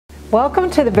Welcome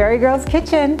to the BariGirls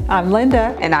Kitchen. I'm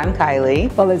Linda. And I'm Kylie.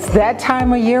 Well, it's that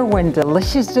time of year when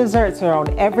delicious desserts are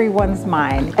on everyone's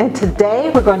mind. And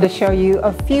today we're going to show you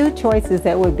a few choices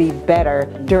that would be better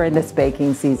during this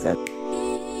baking season.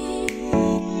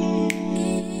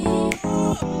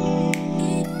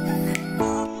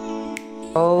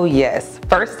 Oh yes,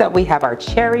 first up we have our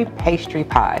cherry pastry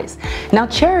pies. Now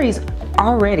cherries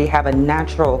already have a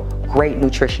natural great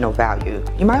nutritional value.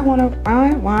 You might want to,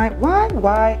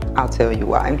 why? I'll tell you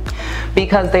why.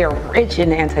 Because they are rich in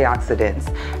antioxidants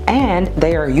and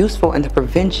they are useful in the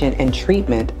prevention and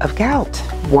treatment of gout.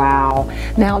 Wow.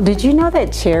 Now, did you know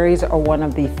that cherries are one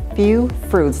of the few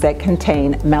fruits that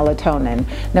contain melatonin?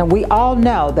 Now, we all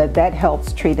know that that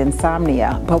helps treat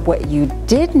insomnia, but what you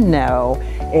didn't know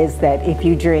is that if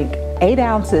you drink 8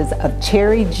 ounces of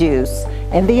cherry juice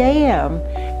in the AM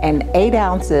and 8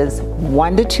 ounces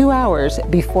 1 to 2 hours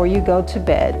before you go to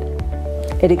bed,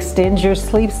 it extends your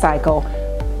sleep cycle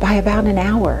by about an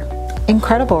hour.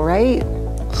 Incredible, right?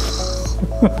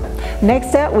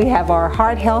 Next up, we have our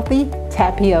heart-healthy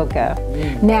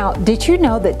tapioca. Now, did you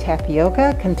know that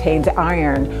tapioca contains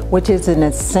iron, which is an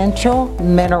essential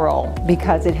mineral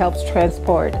because it helps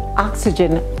transport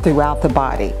oxygen throughout the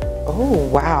body? Oh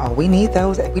wow, we need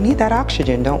those. We need that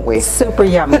oxygen, don't we? Super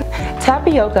yummy.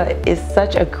 Tapioca is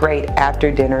such a great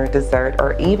after dinner dessert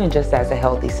or even just as a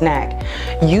healthy snack.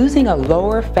 Using a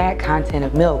lower fat content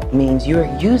of milk means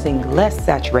you're using less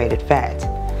saturated fat,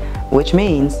 which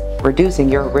means reducing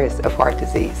your risk of heart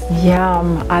disease.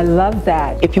 Yum, I love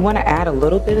that. If you want to add a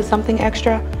little bit of something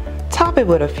extra, top it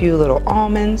with a few little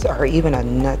almonds or even a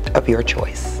nut of your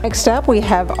choice. Next up, we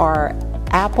have our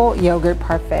apple yogurt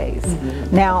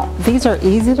parfaits. Now, these are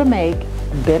easy to make,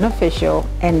 beneficial,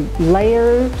 and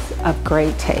layers of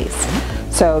great taste.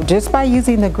 So just by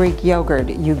using the Greek yogurt,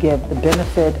 you give the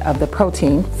benefit of the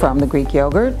protein from the Greek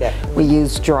yogurt. We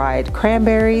use dried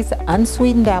cranberries,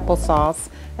 unsweetened applesauce,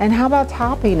 and how about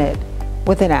topping it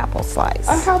with an apple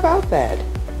slice? How about that?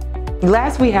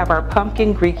 Last, we have our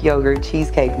pumpkin Greek yogurt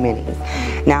cheesecake minis.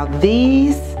 Now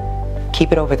these,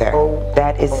 keep it over there.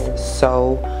 That is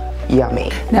so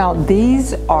yummy. Now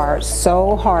these are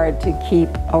so hard to keep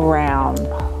around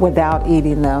without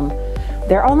eating them.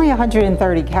 They're only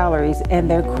 130 calories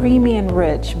and they're creamy and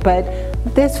rich, but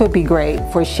this would be great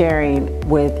for sharing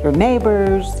with your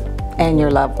neighbors and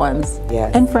your loved ones.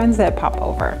 Yes. And friends that pop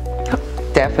over.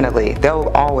 Definitely.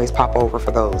 They'll always pop over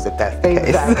for those if that's the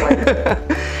case.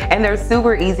 And they're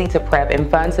super easy to prep and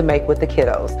fun to make with the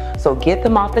kiddos. So get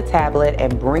them off the tablet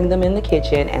and bring them in the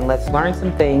kitchen and let's learn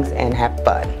some things and have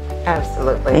fun.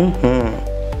 Absolutely.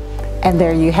 And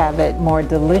there you have it, more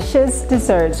delicious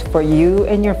desserts for you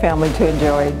and your family to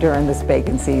enjoy during this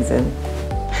baking season.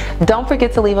 Don't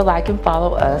forget to leave a like and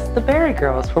follow us, the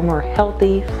BariGirls, for more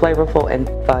healthy, flavorful, and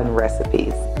fun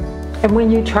recipes. And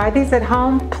when you try these at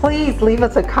home, please leave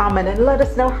us a comment and let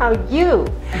us know how you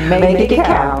make it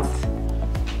count.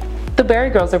 The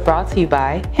BariGirls are brought to you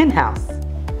by Hen House.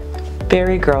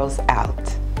 BariGirls out.